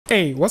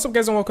Hey, what's up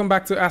guys and welcome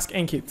back to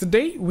askNK.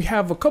 Today we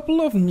have a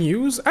couple of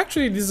news.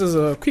 Actually, this is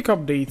a quick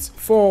update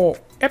for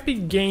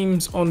Epic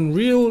Games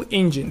Unreal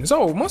Engine.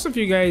 So most of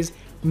you guys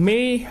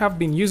may have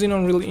been using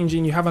Unreal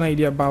Engine, you have an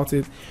idea about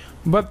it.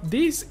 But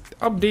this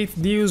update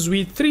deals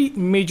with three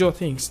major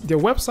things: their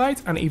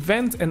website, an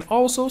event, and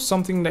also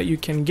something that you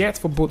can get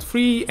for both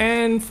free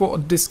and for a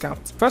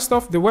discount. First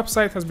off, the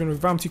website has been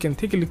revamped. You can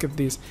take a look at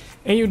this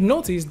and you'd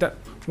notice that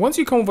once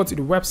you come over to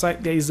the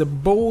website, there is a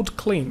bold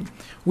claim,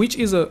 which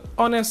is a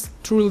honest,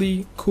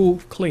 truly cool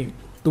claim.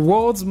 The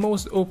world's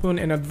most open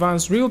and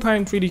advanced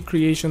real-time 3D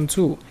creation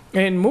tool.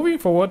 And moving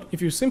forward,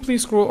 if you simply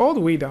scroll all the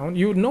way down,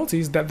 you would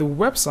notice that the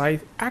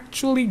website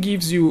actually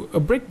gives you a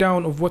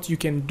breakdown of what you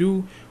can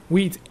do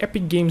with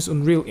Epic Games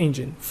Unreal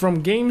Engine, from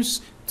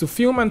games to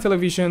film and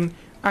television,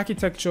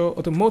 architecture,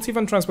 automotive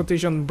and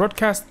transportation,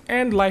 broadcast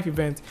and live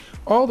event,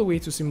 all the way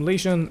to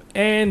simulation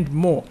and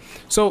more.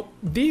 So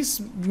this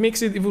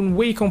makes it even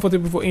way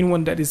comfortable for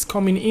anyone that is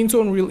coming into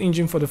Unreal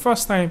Engine for the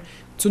first time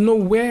to know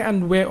where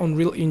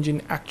Unreal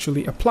Engine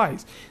actually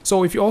applies.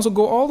 So if you also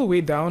go all the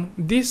way down,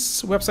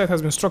 this website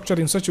has been structured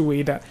in such a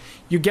way that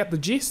you get the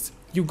gist,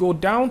 you go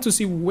down to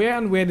see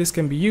where this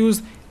can be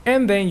used,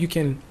 and then you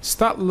can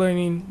start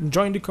learning,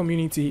 join the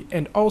community,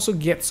 and also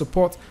get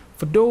support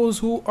for those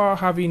who are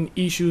having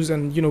issues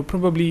and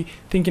probably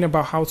thinking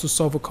about how to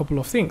solve a couple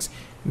of things.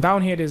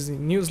 Down here there's a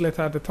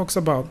newsletter that talks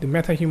about the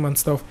meta-human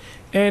stuff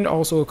and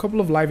also a couple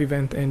of live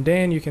events, and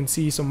then you can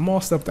see some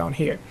more stuff down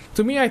here.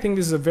 To me, I think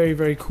this is a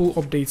very cool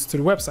update to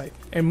the website.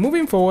 And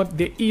moving forward,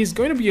 there is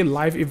going to be a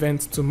live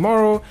event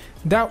tomorrow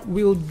that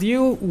will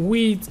deal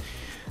with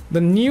the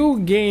new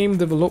game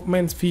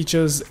development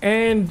features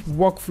and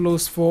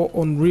workflows for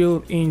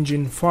Unreal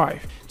Engine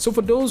 5. So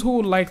for those who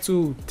would like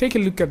to take a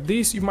look at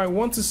this, you might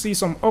want to see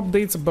some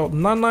updates about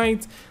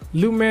Nanite,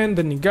 Lumen,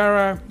 the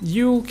Nigara.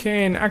 You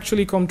can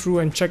actually come through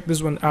and check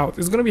this one out.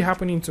 It's going to be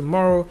happening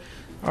tomorrow,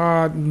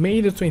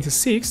 May the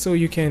 26th, so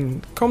you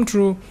can come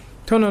through,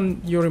 turn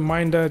on your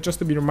reminder just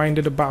to be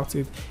reminded about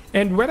it.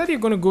 And whether they're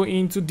going to go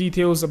into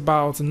details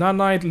about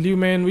Nanite,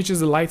 Lumen, which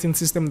is the lighting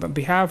system that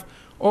they have,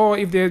 or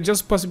if they're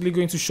just possibly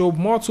going to show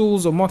more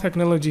tools or more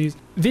technologies,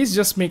 this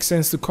just makes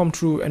sense to come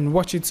through and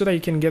watch it so that you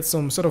can get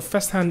some sort of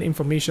first-hand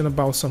information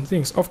about some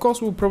things. Of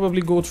course, we'll probably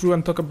go through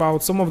and talk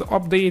about some of the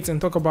updates and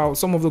talk about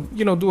some of the,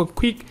 do a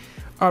quick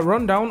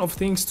rundown of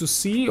things to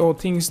see or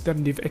things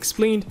that they've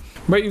explained.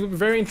 But it will be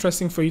very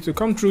interesting for you to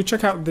come through,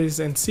 check out this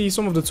and see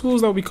some of the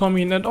tools that will be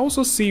coming, and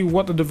also see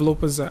what the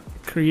developers are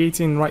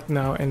creating right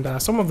now and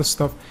some of the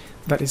stuff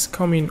that is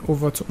coming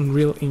over to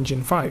Unreal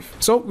Engine 5.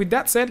 So with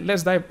that said,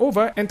 let's dive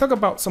over and talk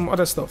about some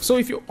other stuff. So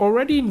if you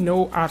already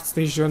know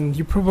ArtStation,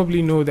 you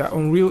probably know that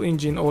Unreal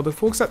Engine, or the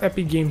folks at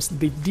Epic Games,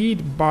 they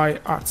did buy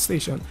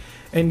ArtStation.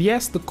 And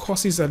yes, the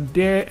courses are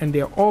there and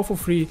they're all for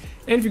free.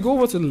 And if you go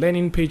over to the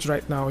learning page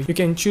right now, you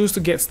can choose to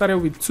get started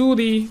with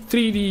 2D,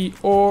 3D,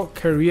 or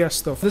career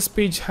stuff. This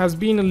page has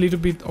been a little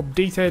bit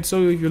updated,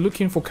 so if you're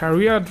looking for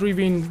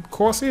career-driven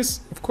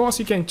courses, of course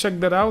you can check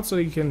that out so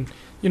you can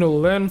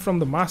learn from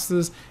the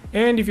masters.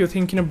 And if you're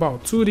thinking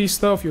about 2D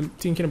stuff, you're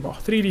thinking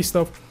about 3D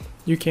stuff,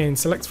 you can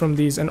select from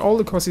these. And all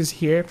the courses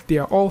here, they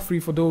are all free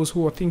for those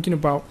who are thinking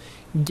about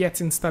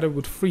getting started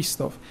with free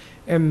stuff.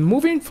 And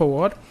moving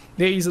forward,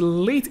 there is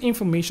late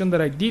information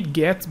that I did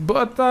get,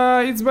 but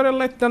it's better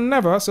late than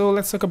never, so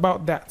let's talk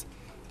about that.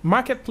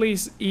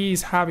 Marketplace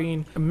is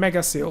having a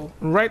mega sale.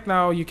 Right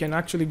now, you can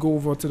actually go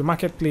over to the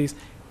marketplace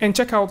and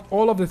check out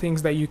all of the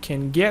things that you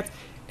can get.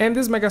 And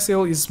this mega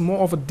sale is more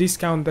of a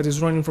discount that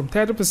is running from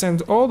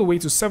 30% all the way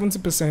to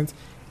 70%.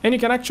 And you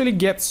can actually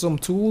get some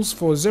tools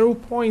for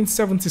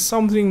 0.70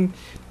 something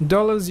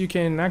dollars. You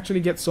can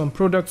actually get some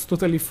products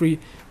totally free. You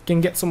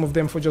can get some of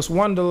them for just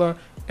 $1,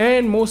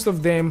 and most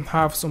of them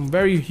have some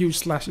very huge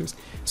slashes.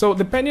 So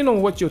depending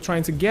on what you're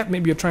trying to get,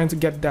 maybe you're trying to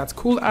get that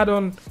cool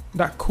add-on,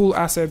 that cool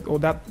asset, or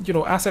that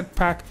asset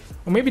pack,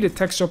 or maybe the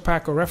texture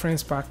pack or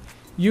reference pack,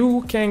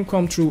 you can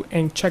come through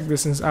and check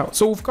these things out.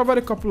 So we've covered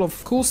a couple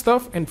of cool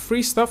stuff and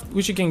free stuff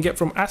which you can get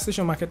from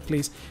ArtStation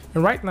Marketplace,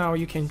 and right now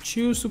you can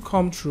choose to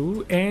come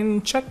through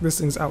and check these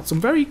things out.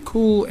 Some very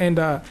cool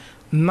and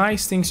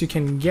nice things you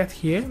can get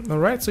here. All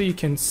right, so you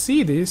can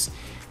see this,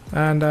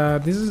 and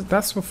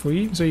that's for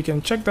free, so you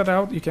can check that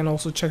out. You can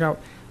also check out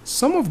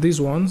some of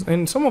these ones,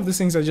 and some of these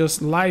things are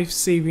just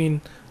life-saving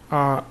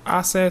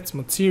assets,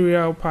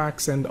 material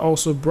packs, and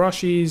also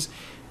brushes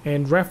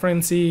and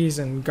references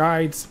and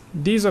guides.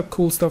 These are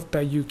cool stuff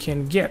that you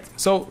can get.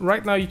 So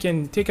right now you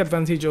can take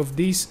advantage of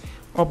this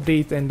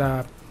update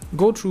and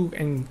go through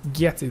and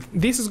get it.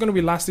 This is going to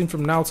be lasting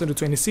from now to the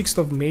 26th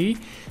of May,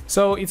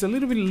 so it's a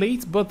little bit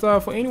late, but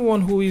for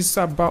anyone who is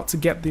about to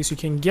get this, you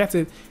can get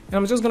it. And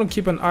I'm just going to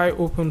keep an eye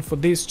open for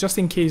this just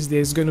in case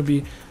there's going to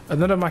be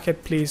another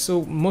marketplace,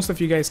 so most of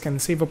you guys can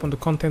save up on the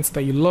contents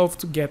that you love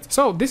to get.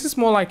 So this is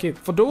more like it.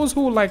 For those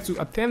who would like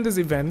to attend this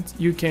event,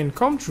 you can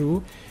come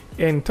through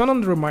and turn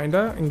on the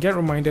reminder and get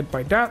reminded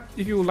by that.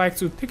 If you would like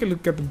to take a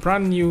look at the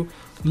brand new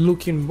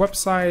looking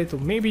website, or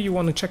maybe you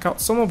want to check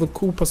out some of the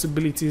cool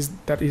possibilities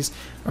that is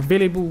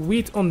available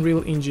with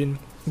Unreal Engine,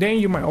 then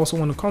you might also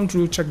want to come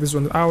through, check this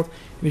one out.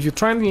 And if you're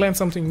trying to learn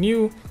something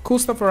new, cool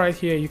stuff right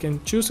here, you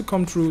can choose to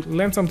come through,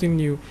 learn something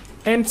new,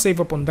 and save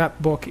up on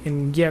that buck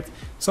and get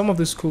some of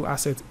these cool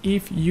assets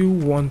if you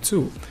want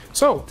to.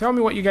 So tell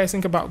me what you guys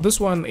think about this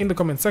one in the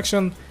comment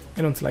section,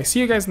 and until I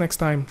see you guys next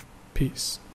time, peace.